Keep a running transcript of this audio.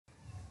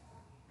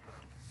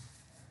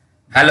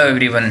Hello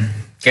everyone,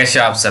 कैसे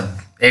हो आप सब।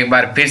 एक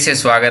बार फिर से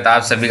स्वागत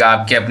आप सभी का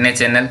आपके अपने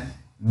चैनल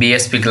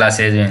बीएसपी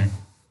क्लासेज में।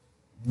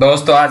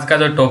 दोस्तों, आज का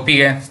जो टॉपिक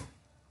है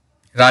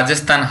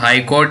Rajasthan high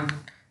court,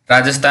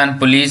 Rajasthan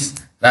police,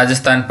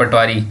 Rajasthan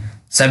पटवारी,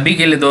 सभी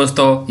के लिए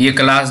दोस्तों ये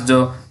क्लास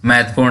जो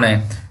महत्वपूर्ण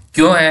है।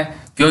 क्यों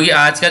है? क्योंकि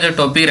आज का जो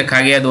टॉपिक रखा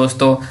गया है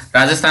दोस्तों,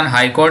 राजस्थान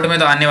हाई कोर्ट में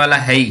तो आने वाला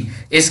है ही,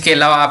 इसके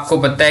अलावा आपको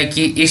पता है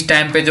कि इस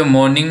टाइम पे जो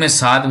मॉर्निंग में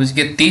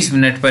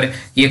 7:30 पर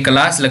ये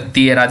क्लास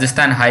लगती है,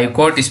 Rajasthan high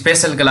court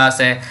special class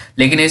है।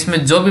 लेकिन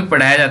इसमें जो भी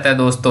पढ़ाया जाता है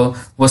दोस्तों,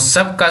 वो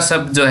सब का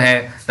सब जो है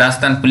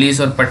राजस्थान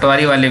पुलिस और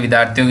पटवारी वाले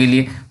विद्यार्थियों के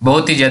लिए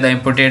बहुत ही ज़्यादा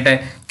इंपॉर्टेंट है।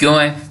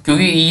 क्यों है?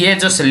 क्योंकि ये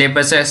जो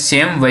सिलेबस है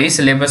सेम वही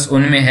सिलेबस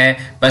उनमें है,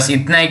 बस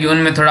इतना है कि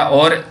उनमें थोड़ा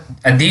और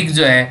अधिक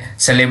जो है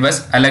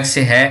सिलेबस अलग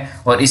से है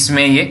और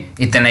इसमें ये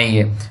इतना ही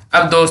है।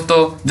 अब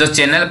दोस्तों, जो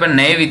चैनल पर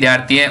नए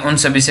विद्यार्थी हैं उन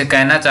सभी से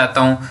कहना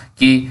चाहता हूं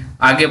कि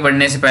आगे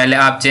बढ़ने से पहले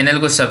आप चैनल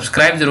को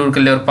सब्सक्राइब जरूर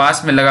कर ले और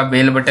पास में लगा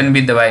बेल बटन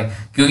भी दबाएं,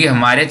 क्योंकि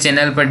हमारे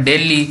चैनल पर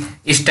डेली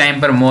इस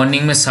टाइम पर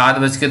मॉर्निंग में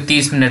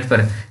 7:30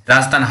 पर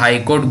Rajasthan high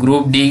court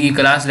group D की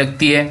क्लास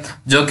लगती है,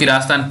 जो कि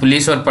राजस्थान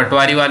पुलिस और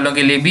पटवारी वालों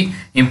के लिए भी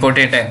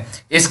इम्पोर्टेंट है।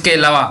 इसके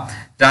अलावा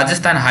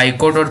राजस्थान हाई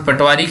कोर्ट और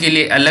पटवारी के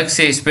लिए अलग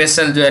से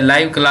स्पेशल जो है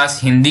लाइव क्लास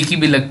हिंदी की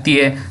भी लगती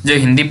है। जो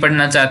हिंदी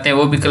पढ़ना चाहते हैं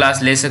वो भी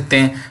क्लास ले सकते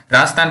हैं।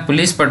 राजस्थान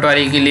पुलिस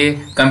पटवारी के लिए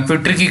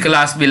कंप्यूटर की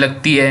क्लास भी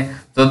लगती है।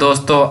 तो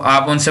दोस्तों,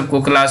 आप उन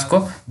सबको क्लास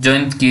को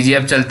ज्वाइन कीजिए।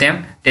 अब चलते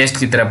हैं टेस्ट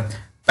की तरफ।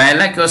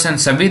 पहला क्वेश्चन,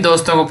 सभी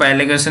दोस्तों को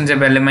पहले क्वेश्चन से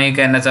पहले मैं ये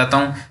कहना चाहता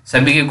हूँ,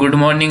 सभी के गुड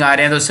मॉर्निंग आ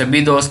रहे हैं, तो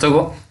सभी दोस्तों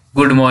को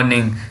गुड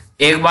मॉर्निंग।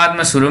 एक बात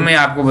मैं शुरू में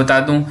आपको बता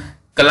दूं,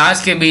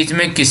 क्लास के बीच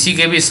में किसी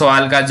के भी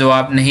सवाल का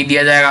जवाब नहीं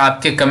दिया जाएगा।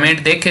 आपके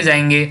कमेंट देखे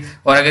जाएंगे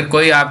और अगर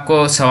कोई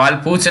आपको सवाल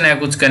पूछना है,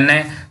 कुछ करना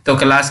है, तो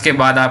क्लास के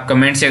बाद आप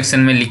कमेंट सेक्शन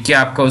में लिख के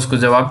आपको उसको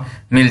जवाब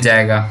मिल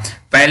जाएगा।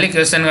 पहले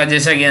क्वेश्चन का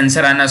जैसा कि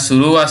आंसर आना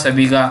शुरू हुआ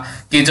सभी का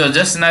कि जो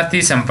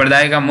जसनाती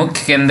संप्रदाय का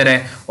मुख्य केंद्र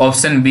है,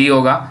 ऑप्शन बी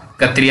होगा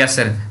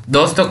कत्रियासर।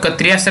 दोस्तों,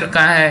 कत्रियासर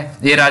कहाँ है?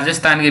 ये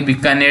राजस्थान के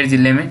बीकानेर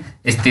जिले में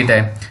स्थित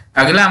है।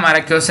 अगला हमारा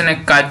क्वेश्चन है,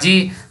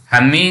 काजी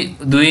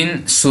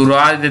हमीदुद्दीन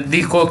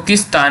सुहरावर्दी को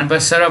किस स्थान पर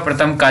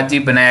सर्वप्रथम काजी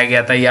बनाया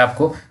गया था? ये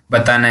आपको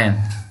बताना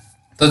है।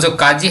 तो जो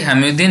काजी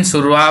हमीदुद्दीन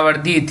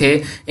सुहरावर्दी थे,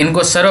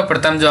 इनको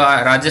सर्वप्रथम जो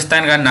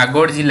राजस्थान का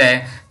नागौर जिला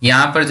है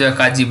यहाँ पर जो है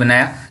काजी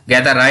बनाया गया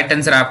था। राइट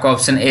आंसर आपका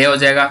ऑप्शन ए हो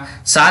जाएगा।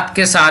 साथ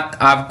के साथ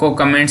आपको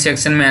कमेंट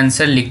सेक्शन में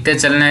आंसर लिखते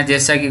चलना है,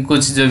 जैसा कि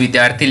कुछ जो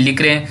विद्यार्थी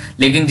लिख रहे हैं,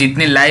 लेकिन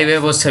जितने लाइव है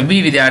वो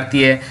सभी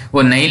विद्यार्थी है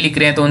वो नहीं लिख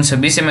रहे हैं, तो उन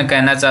सभी से मैं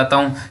कहना चाहता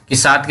हूं कि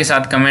साथ के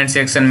साथ कमेंट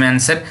सेक्शन में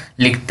आंसर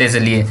लिखते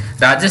चलिए।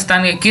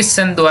 राजस्थान के किस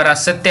संत द्वारा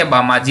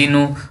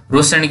सत्यभामाजीनु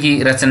रोषण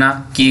की रचना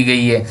की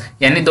गई है?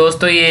 यानी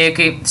दोस्तों, ये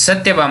एक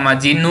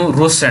सत्यभामाजीनु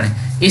रोषण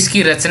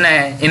इसकी रचना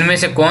है, इनमें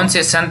से कौन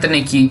से संत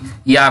ने की,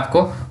 ये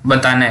आपको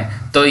बताना है।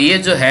 तो ये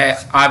जो है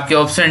आपके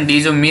ऑप्शन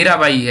डी, जो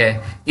मीराबाई है,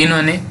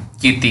 इन्होंने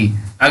की थी।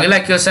 अगला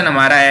क्वेश्चन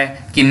हमारा है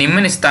कि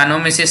निम्न स्थानों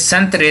में से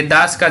संत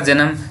रैदास का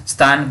जन्म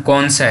स्थान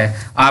कौन सा है?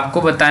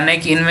 आपको बताना है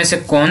कि इनमें से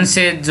कौन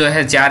से जो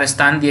है 4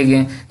 स्थान दिए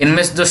गए।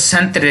 इनमें से जो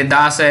संत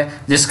रैदास है,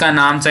 जिसका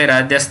नाम चाहे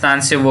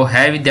राजस्थान से वो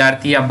है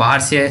विद्यार्थी या बाहर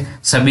से है,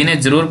 सभी ने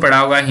जरूर पढ़ा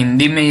होगा।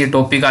 हिंदी में ये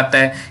टॉपिक आता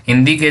है,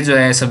 हिंदी के जो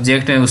है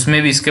सब्जेक्ट में,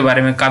 उसमें भी इसके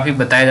बारे में काफी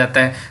बताया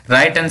जाता है।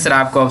 राइट आंसर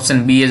आपका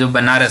ऑप्शन बी है, जो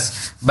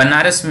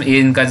बनारस में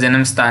इनका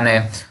जन्म स्थान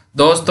है।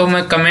 दोस्तों,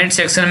 मैं कमेंट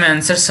सेक्शन में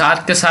आंसर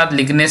साथ के साथ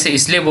लिखने से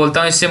इसलिए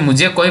बोलता हूँ, इससे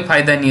मुझे कोई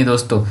फायदा नहीं है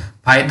दोस्तों,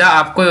 फायदा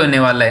आपको ही होने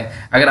वाला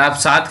है। अगर आप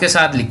साथ के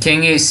साथ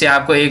लिखेंगे, इससे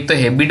आपको एक तो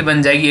हैबिट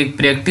बन जाएगी, एक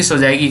प्रैक्टिस हो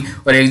जाएगी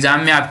और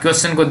एग्जाम में आप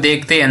क्वेश्चन को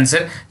देखते ही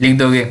आंसर लिख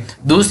दोगे।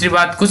 दूसरी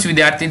बात, कुछ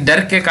विद्यार्थी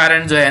डर के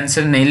कारण जो है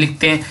आंसर नहीं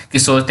लिखते हैं कि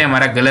सोचते हैं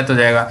हमारा गलत हो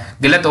जाएगा।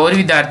 गलत और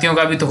विद्यार्थियों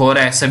का भी तो हो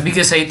रहा है, सभी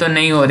के सही तो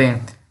नहीं हो रहे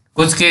हैं,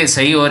 कुछ के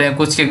सही हो रहे हैं,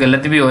 कुछ के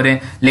गलत भी हो रहे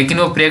हैं, लेकिन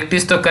वो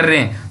प्रैक्टिस तो कर रहे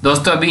हैं।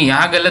 दोस्तों, अभी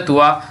यहाँ गलत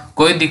हुआ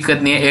कोई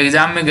दिक्कत नहीं है,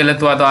 एग्जाम में गलत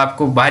हुआ तो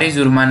आपको भारी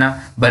जुर्माना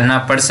भरना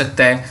पड़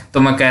सकता है। तो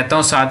मैं कहता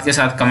हूँ साथ के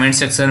साथ कमेंट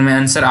सेक्शन में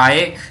आंसर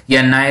आए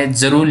या ना आए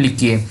जरूर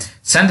लिखिए।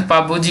 संत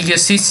बाबूजी के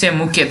शिष्य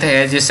मुख्यतः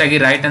है, जैसा कि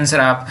राइट आंसर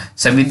आप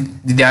सभी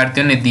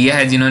विद्यार्थियों ने दिया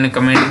है जिन्होंने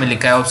कमेंट में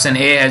लिखा है, ऑप्शन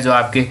ए है, जो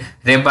आपके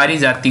रेबारी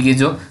जाति की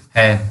जो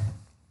है।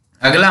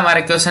 अगला हमारा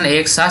क्वेश्चन,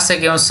 एक शासक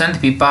एवं संत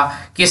पीपा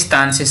किस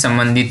स्थान से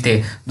संबंधित थे?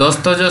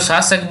 दोस्तों, जो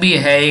शासक भी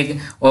है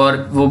एक और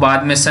वो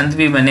बाद में संत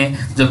भी बने,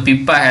 जो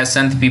पीपा है,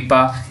 संत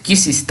पीपा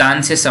किस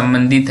स्थान से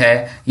संबंधित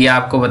है, ये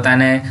आपको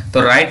बताना है।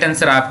 तो राइट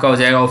आंसर आपका हो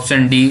जाएगा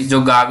ऑप्शन डी,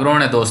 जो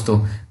गागरोन है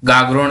दोस्तों,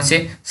 गागरोन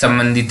से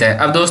संबंधित है।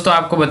 अब दोस्तों,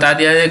 आपको बता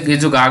दिया जाए कि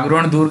जो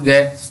गागरोन दुर्ग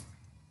है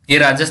ये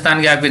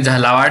राजस्थान के आपके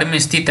झालावाड़ में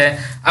स्थित है।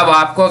 अब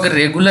आपको अगर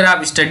रेगुलर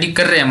आप स्टडी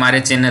कर रहे हैं हमारे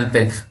चैनल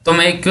पे, तो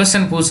मैं एक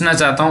क्वेश्चन पूछना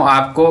चाहता हूं,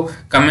 आपको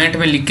कमेंट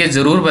में लिख के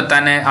जरूर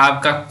बताना है,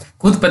 आपका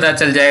खुद पता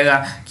चल जाएगा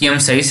कि हम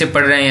सही से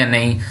पढ़ रहे हैं या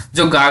नहीं।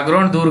 जो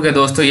गागरोन दुर्ग है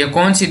दोस्तों, ये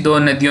कौन सी 2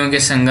 नदियों के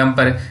संगम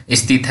पर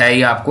स्थित है,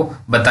 ये आपको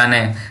बताना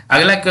है।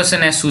 अगला क्वेश्चन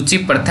है, सूची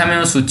प्रथम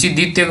एवं सूची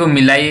द्वितीय को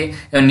मिलाइए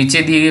एवं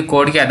नीचे दिए गए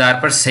कोड के आधार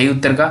पर सही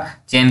उत्तर का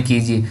चयन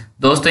कीजिए।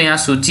 दोस्तों यहाँ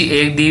सूची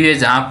एक दी हुई है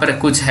जहाँ पर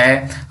कुछ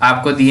है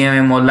आपको दिए हुए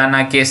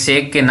मौलाना के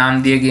शेख के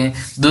नाम दिए गए,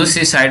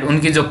 दूसरी साइड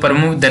उनकी जो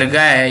प्रमुख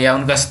दरगाह है या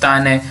उनका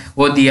स्थान है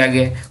वो दिया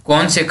गया,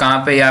 कौन से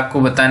कहाँ पे ये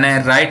आपको बताना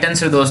है। राइट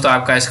आंसर दोस्तों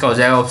आपका इसका हो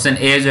जाएगा ऑप्शन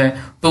ए जो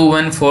है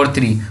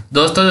 2143।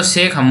 दोस्तों जो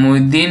शेख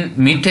हमूद्दीन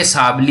मीठे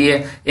साबली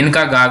है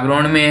इनका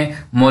गागरोन में,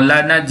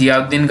 मौलाना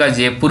जियाउद्दीन का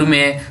जयपुर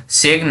में,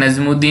 शेख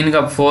नजमुद्दीन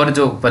का फोर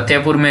जो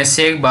फतेहपुर में,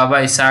 शेख बाबा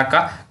इसाक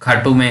का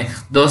खाटू में।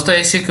 दोस्तों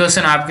ऐसे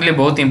क्वेश्चन आपके लिए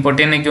बहुत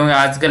इंपॉर्टेंट है क्योंकि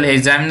आजकल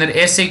एग्जामिनर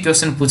ऐसे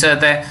क्वेश्चन पूछा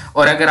जाता है।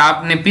 और अगर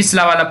आपने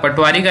पिछला वाला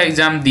पटवारी का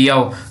एग्जाम दिया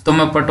हो तो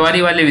मैं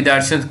पटवारी वाले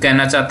विद्यार्थियों को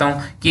कहना चाहता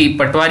हूं कि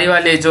पटवारी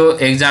वाले जो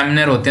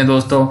एग्जामिनर होते हैं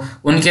दोस्तों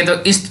उनके तो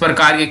इस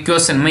प्रकार के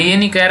क्वेश्चन, मैं ये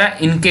नहीं कह रहा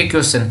इनके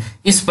क्वेश्चन,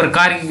 इस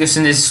प्रकार के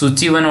क्वेश्चन जैसे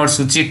सूची 1 और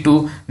सूची 2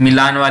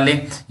 मिलान वाले,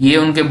 ये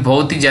उनके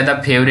बहुत ही ज्यादा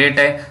फेवरेट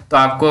है, तो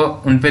आपको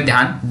उन पे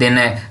ध्यान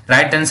देना है।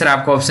 राइट आंसर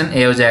आपका ऑप्शन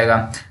ए हो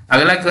जाएगा।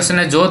 अगला क्वेश्चन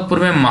है जोधपुर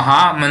में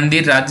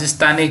महामंदिर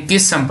राजस्थान के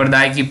किस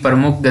संप्रदाय की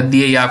प्रमुख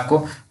गद्दी है, ये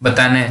आपको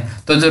बताना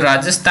है। तो जो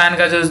राजस्थान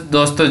का जो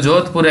दोस्तों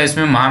जोधपुर है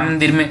इसमें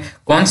महामंदिर में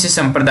कौन सी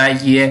संप्रदाय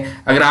की है,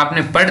 अगर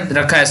आपने पढ़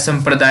रखा है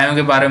संप्रदायों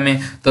के बारे में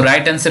तो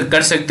राइट आंसर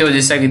कर सकते हो,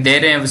 जैसा कि दे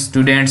रहे हैं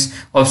स्टूडेंट्स।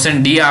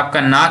 ऑप्शन डी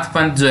आपका नाथ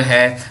पंथ जो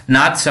है,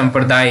 नाथ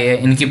संप्रदाय है,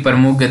 इनकी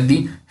प्रमुख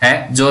गद्दी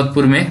है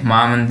जोधपुर में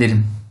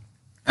महामंदिर।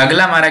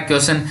 अगला हमारा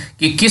क्वेश्चन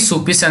कि किस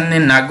सूफी संत ने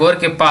नागौर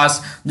के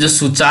पास जो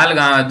सुचाल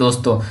गांव है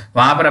दोस्तों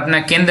वहां पर अपना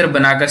केंद्र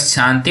बनाकर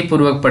शांति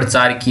पूर्वक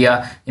प्रचार किया।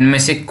 इनमें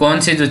से कौन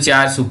से जो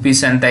 4 सूफी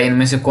संत है,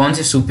 इनमें से कौन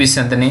से सूफी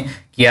संत ने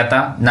किया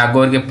था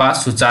नागौर के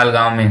पास सुचाल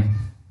गांव में।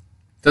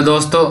 तो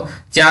दोस्तों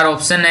 4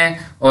 ऑप्शन है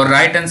और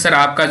राइट आंसर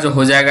आपका जो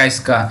हो जाएगा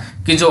इसका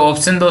कि जो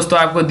ऑप्शन दोस्तों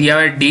आपको दिया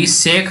हुआ है डी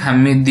शेख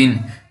हमूद्दीन,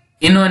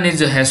 इन्होंने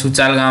जो है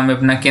सुचाल गांव में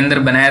अपना केंद्र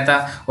बनाया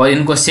था और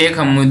इनको शेख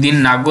हमूद्दीन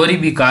नागौरी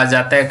भी कहा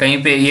जाता है।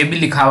 कहीं पे ये भी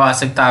लिखा हुआ आ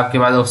सकता है आपके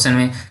पास ऑप्शन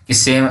में कि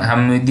शेख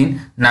हमूद्दीन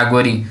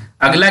नागौरी।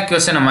 अगला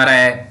क्वेश्चन हमारा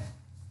है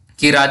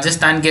कि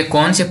राजस्थान के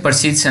कौन से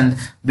प्रसिद्ध संत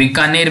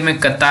बीकानेर में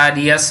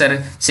कतारिया सर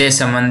से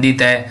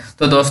संबंधित है।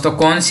 तो दोस्तों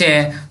कौन से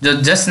हैं, जो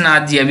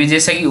जसनाथ जी, अभी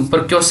जैसा कि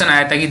ऊपर क्वेश्चन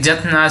आया था कि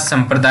जसनाथ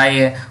संप्रदाय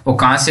है वो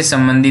कहाँ से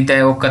संबंधित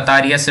है, वो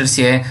कतारिया सर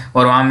से है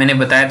और वहां मैंने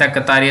बताया था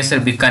कतारिया सर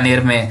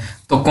बीकानेर में।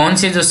 तो कौन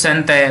से जो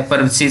संत है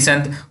प्रसिद्ध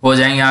संत हो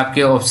जाएंगे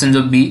आपके ऑप्शन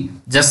जो बी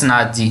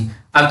जसनाथ जी।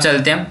 अब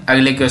चलते हैं हम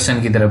अगले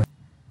क्वेश्चन की तरफ।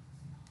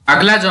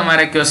 अगला जो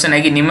हमारा क्वेश्चन है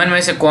कि निम्न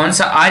में से कौन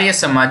सा आर्य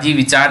समाजी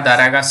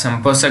विचारधारा का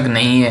संपोषक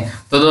नहीं है।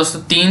 तो दोस्तों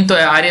 3 तो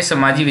है आर्य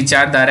समाजी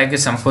विचारधारा के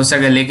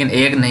संपोषक है लेकिन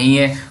एक नहीं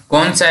है,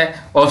 कौन सा है,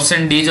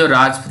 ऑप्शन डी जो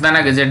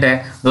राजपूताना गजट है।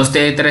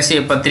 दोस्तों एक तरह से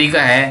ये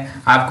पत्रिका है,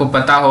 आपको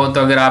पता हो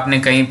तो अगर आपने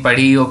कहीं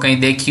पढ़ी हो कहीं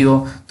देखी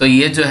हो तो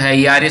ये जो है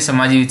ये आर्य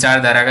समाजी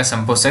विचारधारा का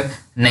संपोषक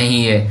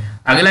नहीं है।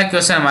 अगला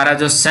क्वेश्चन हमारा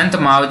जो संत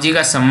मावजी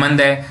का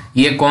संबंध है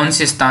ये कौन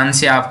से स्थान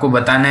से आपको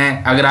बताना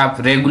है। अगर आप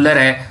रेगुलर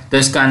है तो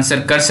इसका आंसर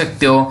कर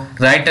सकते हो।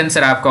 राइट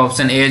आंसर आपका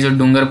ऑप्शन ए जो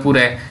डूंगरपुर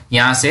है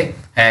यहाँ से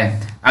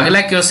है। अगला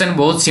क्वेश्चन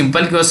बहुत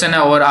सिंपल क्वेश्चन है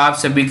और आप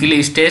सभी के लिए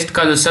इस टेस्ट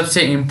का जो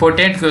सबसे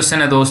इंपॉर्टेंट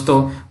क्वेश्चन है दोस्तों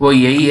वो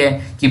यही है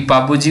कि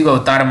बाबूजी का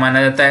अवतार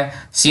माना जाता है।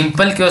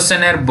 सिंपल क्वेश्चन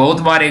है,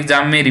 बहुत बार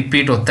एग्जाम में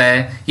रिपीट होता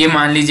है। ये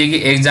मान लीजिए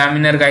कि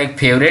एग्जामिनर का एक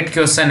फेवरेट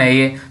क्वेश्चन है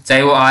ये,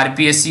 चाहे वो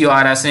RPSC हो,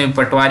 RSM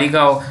पटवारी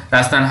का हो,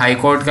 राजस्थान हाई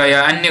कोर्ट का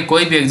या अन्य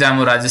कोई भी एग्जाम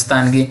हो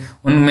राजस्थान के,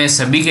 उनमें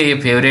सभी के ये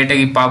फेवरेट है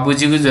कि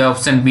बाबूजी को जो है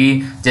ऑप्शन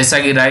बी, जैसा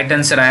कि राइट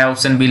आंसर आया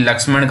ऑप्शन बी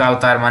लक्ष्मण का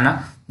अवतार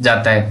माना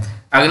जाता है।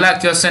 अगला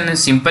क्वेश्चन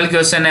सिंपल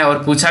क्वेश्चन है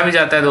और पूछा भी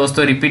जाता है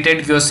दोस्तों,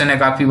 रिपीटेड क्वेश्चन है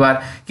काफी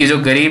बार कि जो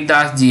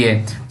गरीबदास जी है,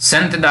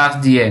 संत दास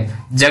जी है,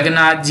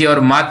 जगन्नाथ जी और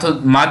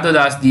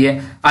माधोदास जी है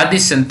आदि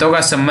संतों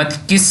का संबंध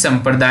किस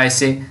संप्रदाय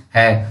से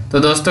है। तो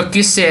दोस्तों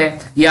किससे है,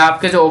 ये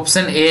आपके जो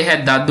ऑप्शन ए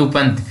है दादू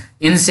पंथ,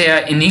 इनसे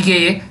है, इन्हीं के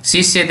ये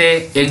शिष्य थे।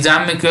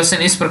 एग्जाम में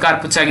क्वेश्चन इस प्रकार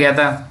पूछा गया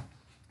था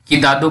कि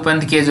दादू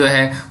पंथ के जो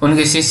है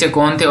उनके शिष्य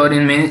कौन थे और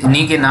इनमें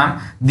इन्हीं के नाम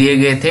दिए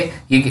गए थे।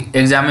 ये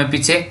एग्जाम में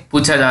पीछे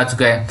पूछा जा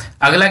चुका है।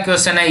 अगला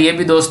क्वेश्चन है ये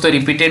भी दोस्तों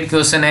रिपीटेड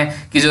क्वेश्चन है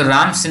कि जो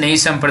राम स्नेही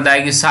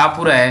संप्रदाय की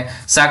शाहपुरा है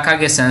शाखा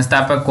के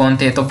संस्थापक कौन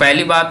थे। तो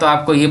पहली बात तो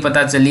आपको ये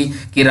पता चली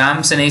कि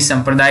राम स्नेही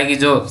संप्रदाय की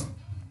जो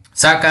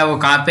शाखा है वो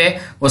कहाँ पे,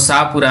 वो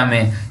शाहपुरा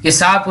में। ये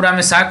शाहपुरा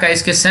में शाखा,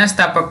 इसके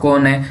संस्थापक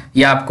कौन है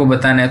ये आपको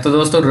बताना है। तो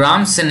दोस्तों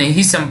राम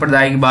स्नेही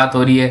संप्रदाय की बात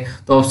हो रही है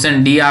तो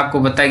ऑप्शन डी आपको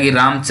पता है कि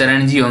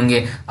रामचरण जी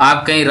होंगे।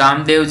 आप कहीं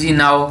रामदेव जी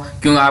ना हो,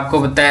 क्योंकि आपको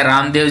पता है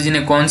रामदेव जी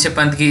ने कौन से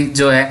पंथ की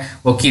जो है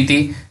वो की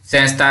थी,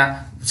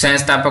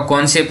 संस्थापक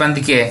कौन से पंथ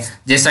के है,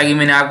 जैसा कि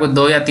मैंने आपको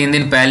 2 या 3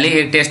 दिन पहले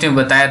एक टेस्ट में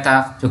बताया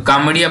था, जो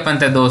कामड़िया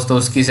पंथ है दोस्तों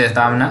उसकी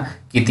स्थापना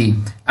की थी।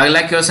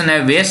 अगला क्वेश्चन है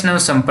वैष्णव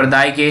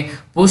संप्रदाय के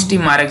पुष्टि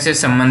मार्ग से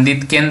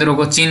संबंधित केंद्रों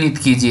को चिन्हित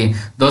कीजिए।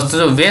 दोस्तों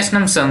जो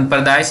वैष्णव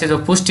संप्रदाय से जो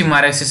पुष्टि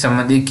मार्ग से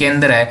संबंधित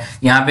केंद्र है,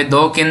 यहाँ पे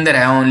 2 केंद्र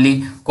है ओनली,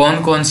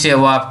 कौन कौन से है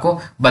वो आपको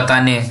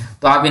बताने हैं।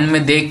 तो आप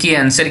इनमें देखिए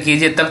आंसर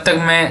कीजिए। तब तक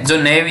मैं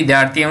जो नए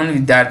विद्यार्थी हैं उन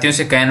विद्यार्थियों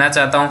से कहना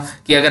चाहता हूँ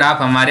कि अगर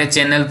आप हमारे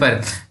चैनल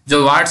पर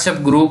जो व्हाट्सएप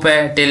ग्रुप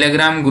है,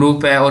 टेलीग्राम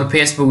ग्रुप है और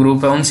फेसबुक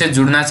ग्रुप है उनसे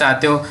जुड़ना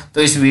चाहते हो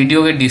तो इस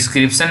वीडियो के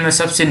डिस्क्रिप्शन में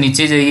सबसे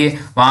नीचे जाइए,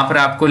 वहां पर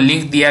आपको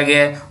लिंक दिया गया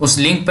है, उस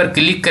लिंक पर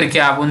क्लिक क्लिक करके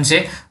आप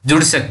उनसे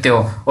जुड़ सकते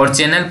हो। और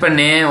चैनल पर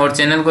नए हैं और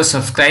चैनल को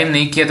सब्सक्राइब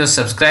नहीं किया तो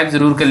सब्सक्राइब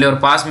जरूर कर ले और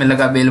पास में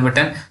लगा बेल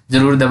बटन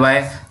जरूर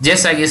दबाए।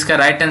 जैसा कि इसका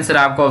राइट आंसर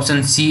आपका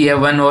ऑप्शन सी है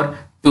 1 और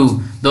 2।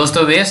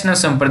 दोस्तों वैष्णव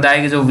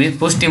संप्रदाय की जो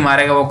पुष्टि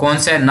मारेगा वो कौन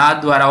सा है,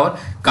 नाथद्वारा और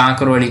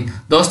कांकरोली।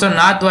 दोस्तों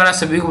नाथद्वारा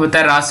सभी को पता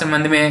है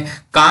राजसमंद में है,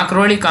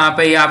 कांकरोली कहाँ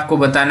पे ये आपको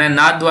बताना है।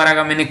 नाथद्वारा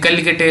का मैंने कल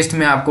के टेस्ट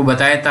में आपको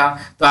बताया था,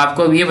 तो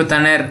आपको ये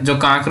बताना है जो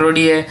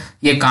कांकरोली है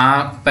ये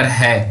कहाँ पर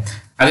है।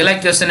 अगला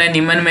क्वेश्चन है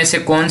निम्न में से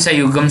कौन सा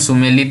युग्म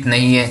सुमेलित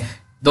नहीं है।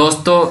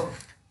 दोस्तों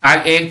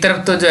एक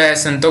तरफ तो जो है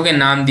संतों के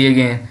नाम दिए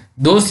गए हैं,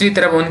 दूसरी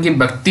तरफ उनकी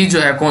भक्ति जो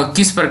है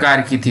किस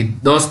प्रकार की थी।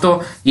 दोस्तों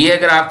ये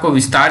अगर आपको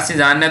विस्तार से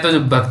जानना है तो जो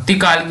भक्ति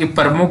काल की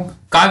प्रमुख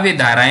काव्य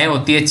धाराएं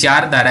होती है,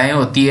 4 धाराएं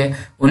होती है,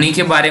 उन्हीं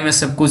के बारे में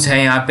सब कुछ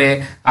है। यहाँ पे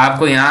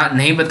आपको यहाँ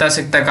नहीं बता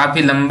सकता,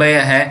 काफी लंबा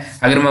है,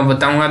 अगर मैं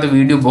बताऊंगा तो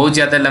वीडियो बहुत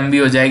ज्यादा लंबी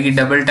हो जाएगी,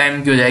 डबल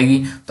टाइम की हो जाएगी,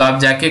 तो आप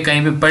जाके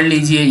कहीं पे पढ़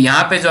लीजिए।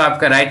 यहाँ पे जो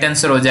आपका राइट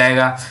आंसर हो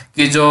जाएगा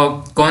कि जो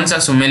कौन सा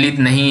सुमेलित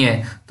नहीं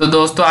है, तो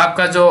दोस्तों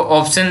आपका जो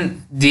ऑप्शन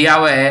दिया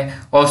हुआ है,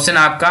 ऑप्शन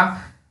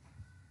आपका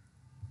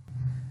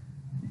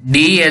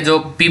डी है जो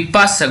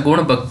पीपा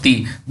सगुण भक्ति।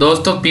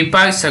 दोस्तों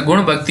पीपा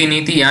सगुण भक्ति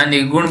नहीं थी, यहाँ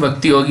निर्गुण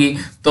भक्ति होगी।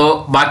 तो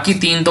बाकी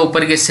 3 तो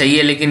ऊपर के सही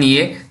है लेकिन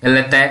ये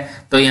गलत है,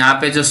 तो यहाँ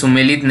पे जो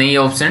सुमेलित नहीं है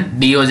ऑप्शन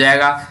डी हो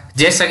जाएगा।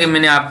 जैसा कि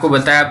मैंने आपको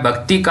बताया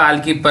भक्ति काल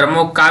की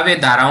प्रमुख काव्य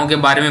धाराओं के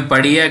बारे में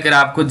पढ़ी है, अगर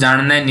आपको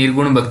जानना है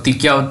निर्गुण भक्ति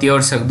क्या होती है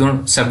और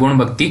सगुण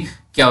भक्ति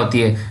क्या होती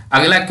है।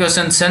 अगला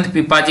क्वेश्चन संत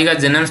पिपाजी का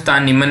जन्म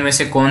स्थान निम्न में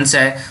से कौन सा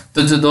है।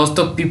 तो जो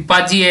दोस्तों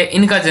पिपाजी है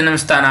इनका जन्म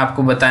स्थान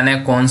आपको बताना है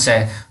कौन सा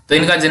है। तो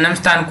इनका जन्म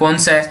स्थान कौन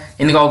सा है,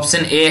 इनका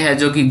ऑप्शन ए है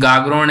जो कि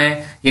गागरोन है।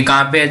 ये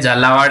कहाँ पे है,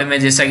 झालावाड़ में,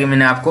 जैसा कि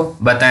मैंने आपको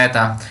बताया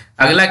था।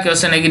 अगला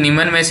क्वेश्चन है कि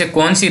निम्न में से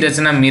कौन सी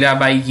रचना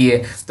मीराबाई की है।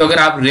 तो अगर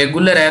आप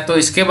रेगुलर है तो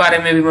इसके बारे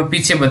में भी मैं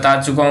पीछे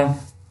बता चुका हूँ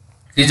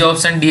कि जो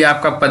ऑप्शन डी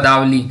आपका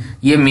पदावली,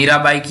 ये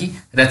मीराबाई की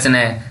रचना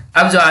है।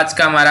 अब जो आज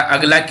का हमारा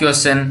अगला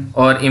क्वेश्चन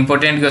और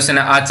इम्पोर्टेंट क्वेश्चन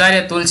है,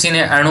 आचार्य तुलसी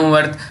ने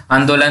अणुव्रत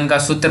आंदोलन का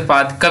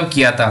सूत्रपात कब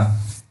किया था।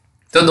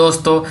 तो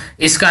दोस्तों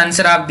इसका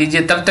आंसर आप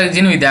दीजिए। तब तक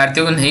जिन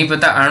विद्यार्थियों को नहीं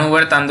पता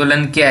अणुव्रत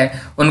आंदोलन क्या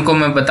है उनको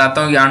मैं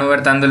बताता हूँ कि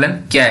अणुव्रत आंदोलन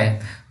क्या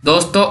है।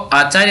 दोस्तों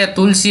आचार्य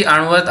तुलसी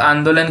अणुव्रत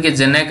आंदोलन के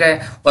जनक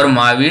है और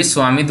महावीर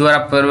स्वामी द्वारा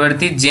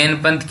प्रवर्तित जैन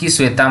पंथ की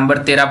श्वेतांबर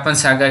तेरापन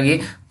शाखा के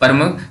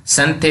प्रमुख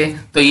संत थे।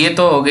 तो ये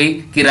तो हो गई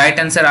कि राइट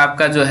आंसर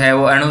आपका जो है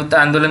वो अणुव्रत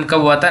आंदोलन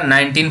कब हुआ था,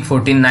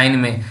 1949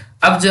 में।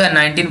 अब जो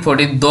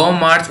है 2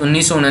 मार्च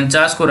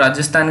 1949 को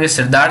राजस्थान के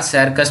सरदार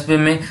शहर कस्बे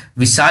में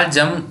विशाल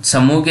जन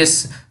समूह के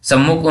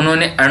सम्मुख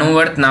उन्होंने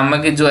अणुव्रत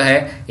नामक जो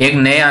है एक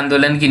नए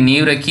आंदोलन की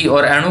नींव रखी।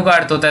 और अणु का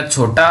अर्थ होता है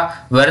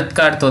छोटा, व्रत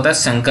का अर्थ होता है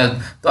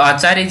संकल्प। तो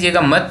आचार्य जी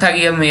का मत था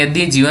कि हम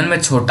यदि जीवन में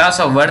छोटा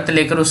सा व्रत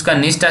लेकर उसका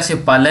निष्ठा से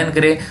पालन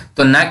करें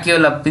तो न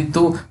केवल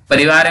अपितु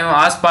परिवार एवं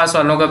आसपास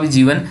वालों का भी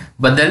जीवन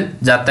बदल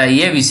जाता है।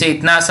 यह विषय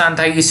इतना आसान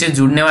था कि इससे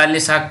जुड़ने वाले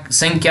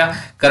संख्या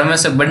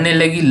क्रमशः बढ़ने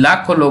लगी।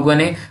 लाखों लोगों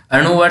ने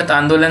अणुव्रत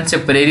आंदोलन से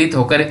प्रेरित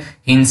होकर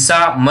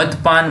हिंसा,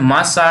 मदपान,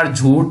 मांसाहार,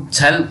 झूठ,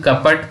 छल,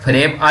 कपट,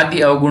 फरेब आदि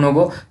अवगुणों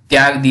को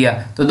त्याग दिया।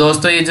 तो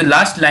दोस्तों ये जो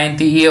लास्ट लाइन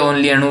थी ये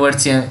ओनली अणुव्रत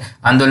से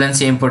आंदोलन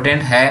से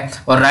इंपॉर्टेंट है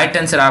और राइट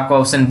आंसर आपका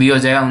ऑप्शन बी हो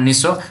जाएगा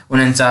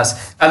 1949।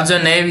 अब जो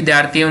नए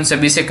विद्यार्थी हैं उन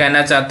सभी से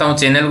कहना चाहता हूं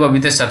चैनल को अभी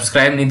तक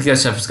सब्सक्राइब नहीं किया,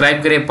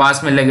 सब्सक्राइब करें,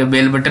 पास में लगे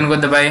बेल बटन को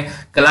दबाएं।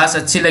 क्लास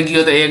अच्छी लगी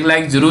हो तो एक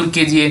लाइक जरूर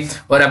कीजिए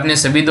और अपने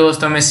सभी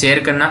दोस्तों में शेयर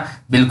करना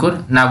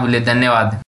बिल्कुल ना भूलें। धन्यवाद।